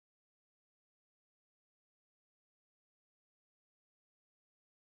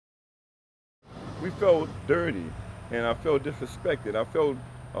we felt dirty, and I felt disrespected. I felt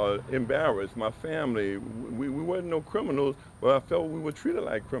embarrassed. My family, we weren't no criminals, but I felt we were treated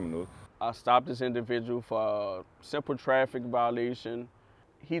like criminals. I stopped this individual for a simple traffic violation.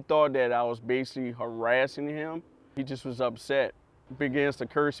 He thought that I was basically harassing him. He just was upset. Begins to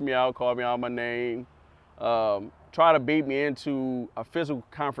curse me out, call me out my name, try to bait me into a physical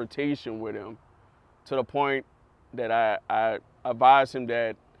confrontation with him, to the point that I advised him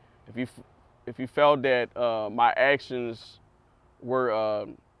that if he felt that my actions were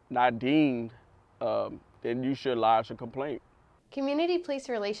not deemed, then you should lodge a complaint. Community police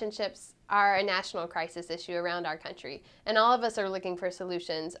relationships are a national crisis issue around our country, and all of us are looking for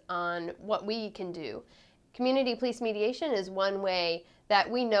solutions on what we can do. Community police mediation is one way that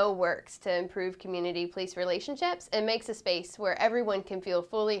we know works to improve community police relationships and makes a space where everyone can feel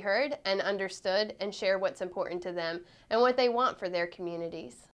fully heard and understood and share what's important to them and what they want for their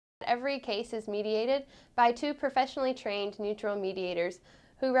communities. Every case is mediated by 2 professionally trained neutral mediators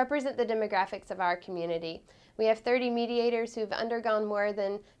who represent the demographics of our community. We have 30 mediators who've undergone more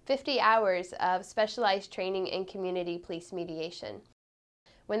than 50 hours of specialized training in community police mediation.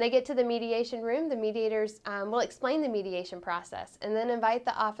 When they get to the mediation room, the mediators will explain the mediation process and then invite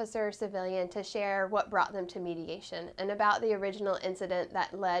the officer or civilian to share what brought them to mediation and about the original incident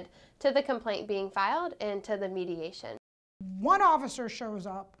that led to the complaint being filed and to the mediation. One officer shows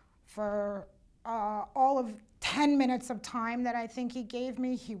up for all of 10 minutes of time that I think he gave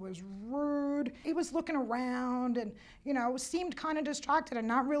me. He was rude. He was looking around and, seemed kind of distracted and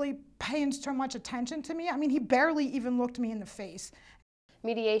not really paying so much attention to me. I mean, he barely even looked me in the face.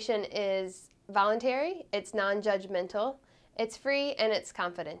 Mediation is voluntary, it's non-judgmental, it's free, and it's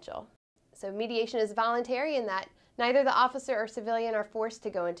confidential. So mediation is voluntary in that neither the officer or civilian are forced to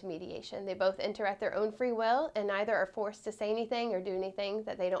go into mediation. They both enter at their own free will, and neither are forced to say anything or do anything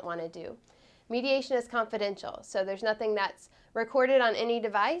that they don't want to do. Mediation is confidential, so there's nothing that's recorded on any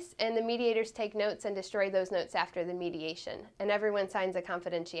device, and the mediators take notes and destroy those notes after the mediation, and everyone signs a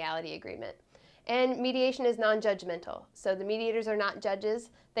confidentiality agreement. And mediation is non-judgmental, so the mediators are not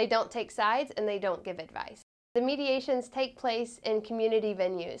judges, they don't take sides, and they don't give advice. The mediations take place in community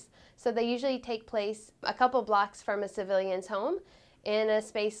venues, so they usually take place a couple blocks from a civilian's home, in a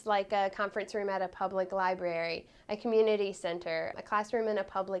space like a conference room at a public library, a community center, a classroom in a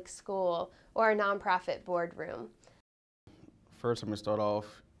public school, or a nonprofit boardroom. First, I'm gonna start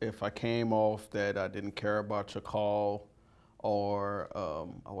off, if I came off that I didn't care about your call or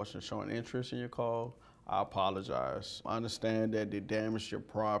I wasn't showing interest in your call, I apologize. I understand that they damaged your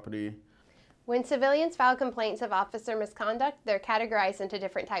property. When civilians file complaints of officer misconduct, they're categorized into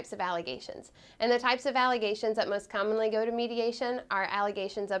different types of allegations. And the types of allegations that most commonly go to mediation are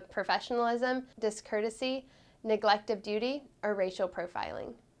allegations of professionalism, discourtesy, neglect of duty, or racial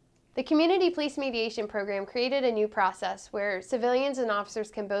profiling. The Community Police Mediation Program created a new process where civilians and officers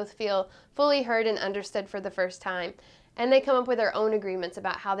can both feel fully heard and understood for the first time, and they come up with their own agreements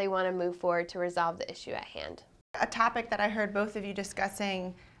about how they want to move forward to resolve the issue at hand. A topic that I heard both of you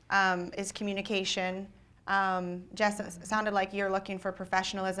discussing is communication. Jess, it sounded like you're looking for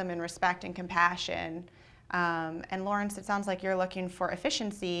professionalism and respect and compassion. And Lawrence, it sounds like you're looking for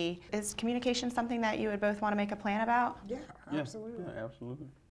efficiency. Is communication something that you would both want to make a plan about? Yeah, absolutely. Yeah, absolutely.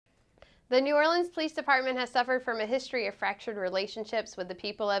 The New Orleans Police Department has suffered from a history of fractured relationships with the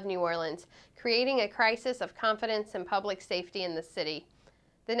people of New Orleans, creating a crisis of confidence and public safety in the city.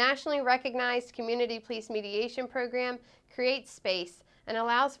 The nationally recognized Community Police Mediation Program creates space and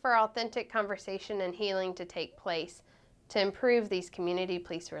allows for authentic conversation and healing to take place to improve these community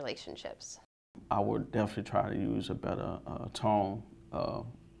police relationships. I would definitely try to use a better tone,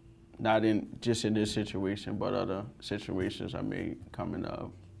 not just in this situation, but other situations I may come into.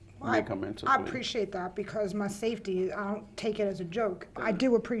 I appreciate that because my safety, I don't take it as a joke. I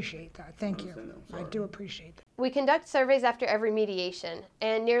do appreciate that. Thank you. I do appreciate that. We conduct surveys after every mediation,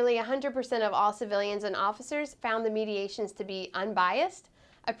 and nearly 100% of all civilians and officers found the mediations to be unbiased,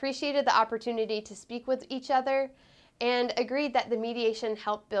 appreciated the opportunity to speak with each other, and agreed that the mediation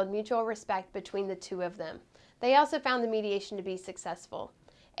helped build mutual respect between the two of them. They also found the mediation to be successful.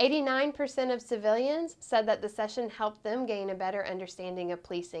 89% of civilians said that the session helped them gain a better understanding of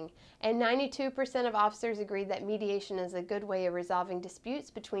policing, and 92% of officers agreed that mediation is a good way of resolving disputes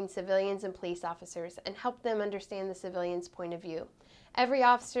between civilians and police officers and help them understand the civilian's point of view. Every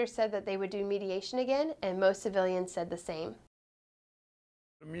officer said that they would do mediation again, and most civilians said the same.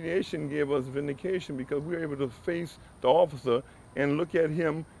 The mediation gave us vindication because we were able to face the officer and look at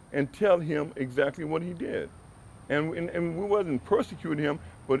him and tell him exactly what he did. And we wasn't persecuting him,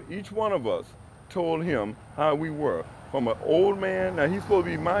 but each one of us told him how we were. From an old man, now he's supposed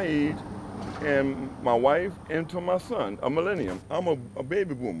to be my age, and my wife, and to my son, a millennium. I'm a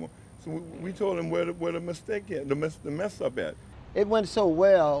baby boomer. So we told him where the mistake at, the mess up at. It went so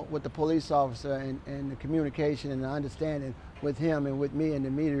well with the police officer and the communication and the understanding with him and with me and the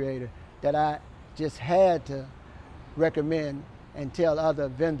mediator that I just had to recommend and tell other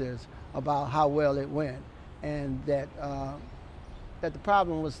vendors about how well it went, and that the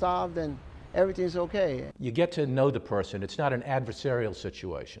problem was solved and everything's okay. You get to know the person. It's not an adversarial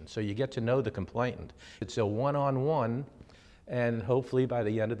situation, so you get to know the complainant. It's a one-on-one, and hopefully by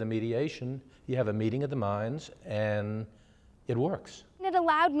the end of the mediation, you have a meeting of the minds and it works. It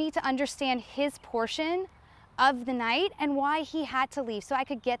allowed me to understand his portion of the night and why he had to leave, so I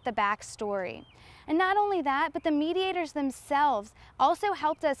could get the backstory. And not only that, but the mediators themselves also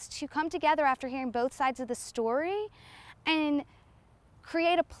helped us to come together after hearing both sides of the story and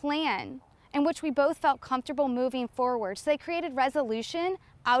create a plan in which we both felt comfortable moving forward. So they created resolution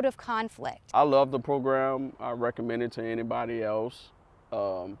out of conflict. I love the program. I recommend it to anybody else.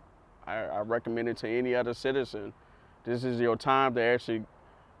 I recommend it to any other citizen. This is your time to actually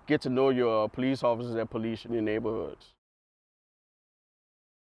get to know your police officers that police in your neighborhoods.